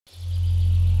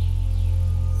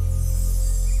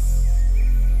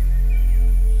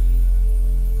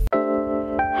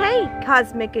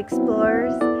cosmic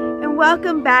explorers, and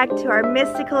welcome back to our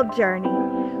mystical journey,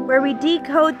 where we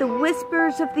decode the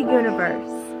whispers of the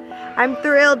universe. I'm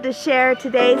thrilled to share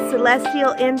today's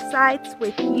celestial insights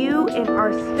with you in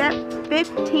our Step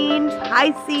 15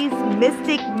 Pisces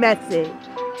Mystic Message.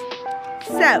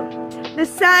 So, the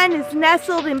sun is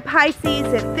nestled in Pisces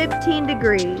at 15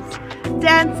 degrees,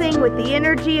 dancing with the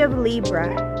energy of Libra.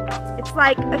 It's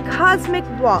like a cosmic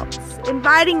waltz,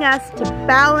 inviting us to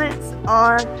balance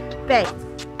our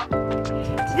faith.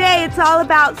 Today, it's all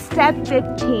about Step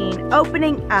 15,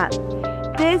 opening up.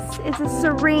 This is a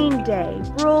serene day,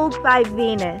 ruled by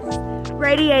Venus,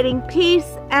 radiating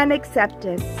peace and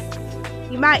acceptance.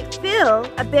 You might feel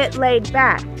a bit laid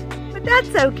back, but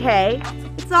that's okay.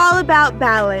 It's all about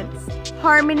balance,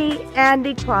 harmony, and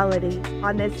equality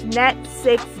on this net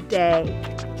 6th day.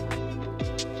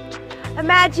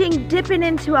 Imagine dipping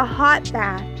into a hot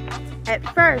bath.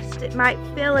 At first, it might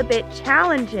feel a bit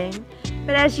challenging,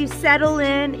 but as you settle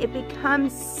in, it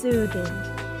becomes soothing.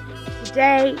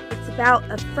 Today, it's about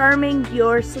affirming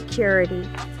your security,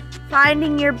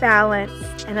 finding your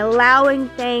balance, and allowing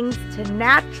things to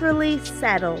naturally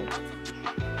settle.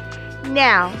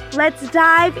 Now, let's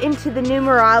dive into the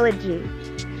numerology,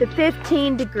 the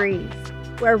 15 degrees,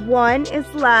 where 1 is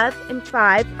love and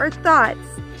 5 are thoughts.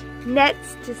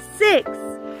 Next to 6,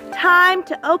 time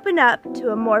to open up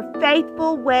to a more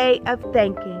faithful way of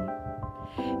thinking.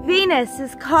 Venus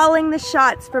is calling the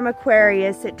shots from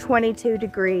Aquarius at 22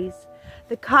 degrees.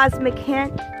 The cosmic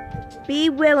hint: be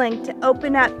willing to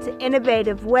open up to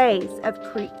innovative ways of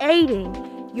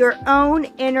creating your own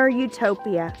inner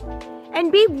utopia.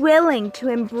 And be willing to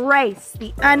embrace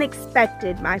the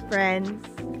unexpected, my friends.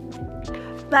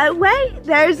 But wait,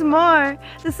 there's more.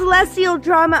 The celestial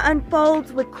drama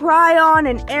unfolds with Cryon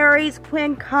and Aries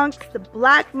quincunx the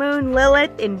Black Moon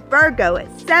Lilith in Virgo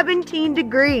at 17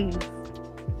 degrees.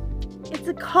 It's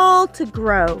a call to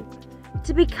grow,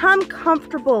 to become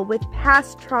comfortable with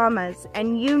past traumas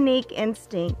and unique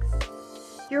instincts.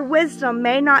 Your wisdom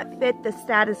may not fit the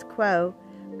status quo,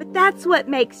 but that's what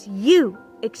makes you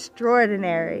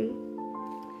extraordinary.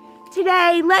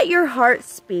 Today, let your heart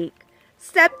speak.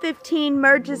 Step 15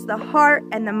 merges the heart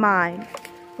and the mind.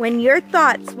 When your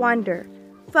thoughts wander,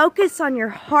 focus on your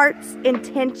heart's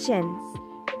intentions.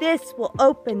 This will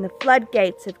open the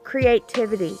floodgates of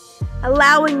creativity,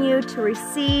 allowing you to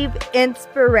receive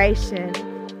inspiration.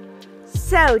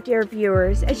 So, dear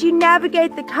viewers, as you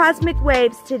navigate the cosmic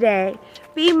waves today,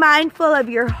 be mindful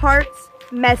of your heart's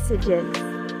messages.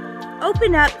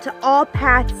 Open up to all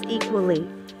paths equally.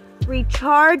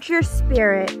 Recharge your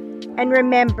spirit, and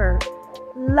remember,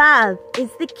 love is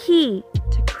the key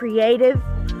to creative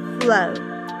flow.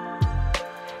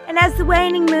 And as the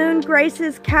waning moon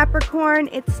graces Capricorn,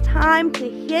 it's time to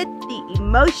hit the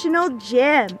emotional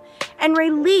gym and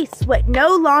release what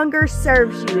no longer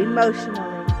serves you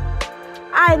emotionally.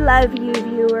 I love you,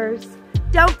 viewers.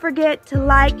 Don't forget to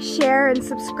like, share, and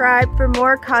subscribe for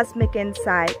more cosmic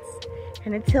insights.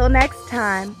 And until next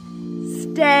time,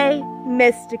 stay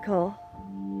mystical.